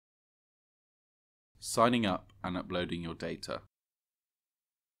Signing up and uploading your data.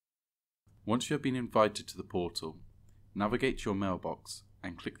 Once you have been invited to the portal, navigate to your mailbox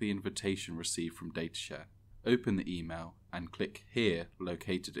and click the invitation received from DataShare. Open the email and click Here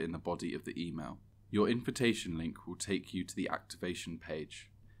located in the body of the email. Your invitation link will take you to the activation page.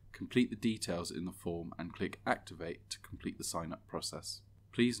 Complete the details in the form and click Activate to complete the sign-up process.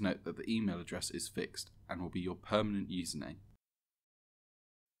 Please note that the email address is fixed and will be your permanent username.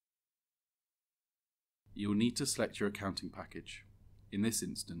 You will need to select your accounting package. In this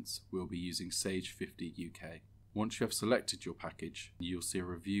instance, we will be using Sage 50 UK. Once you have selected your package, you will see a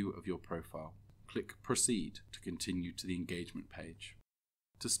review of your profile. Click Proceed to continue to the engagement page.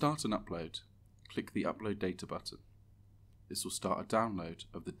 To start an upload, click the Upload Data button. This will start a download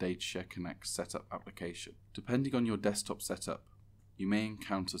of the DataShare Connect setup application. Depending on your desktop setup, you may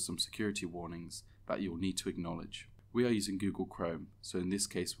encounter some security warnings that you will need to acknowledge. We are using Google Chrome, so in this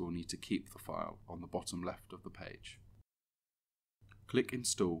case we will need to keep the file on the bottom left of the page. Click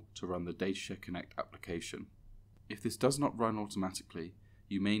Install to run the DataShare Connect application. If this does not run automatically,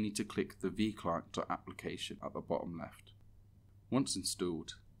 you may need to click the vclient.application at the bottom left. Once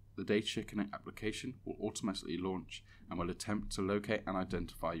installed, the DataShare Connect application will automatically launch and will attempt to locate and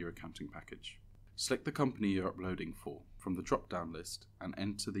identify your accounting package. Select the company you're uploading for from the drop-down list and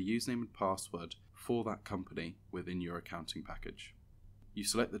enter the username and password for that company within your accounting package. You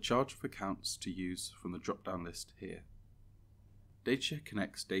select the charge of accounts to use from the drop-down list here. DataShare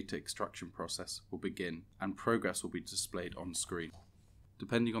Connect's data extraction process will begin and progress will be displayed on screen.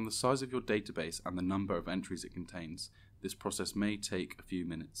 Depending on the size of your database and the number of entries it contains, this process may take a few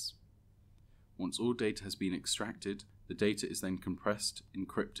minutes. Once all data has been extracted, the data is then compressed,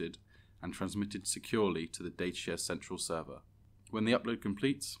 encrypted, and transmitted securely to the DataShare central server. When the upload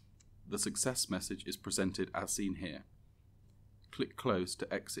completes, the success message is presented as seen here. Click Close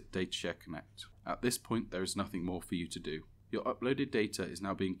to exit DataShare Connect. At this point, there is nothing more for you to do. Your uploaded data is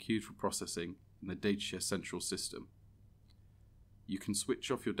now being queued for processing in the DataShare central system. You can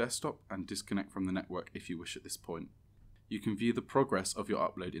switch off your desktop and disconnect from the network if you wish at this point. You can view the progress of your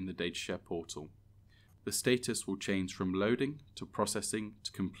upload in the DataShare portal. The status will change from loading to processing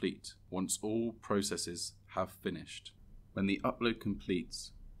to complete once all processes have finished. When the upload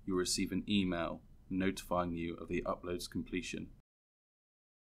completes, you'll receive an email notifying you of the upload's completion.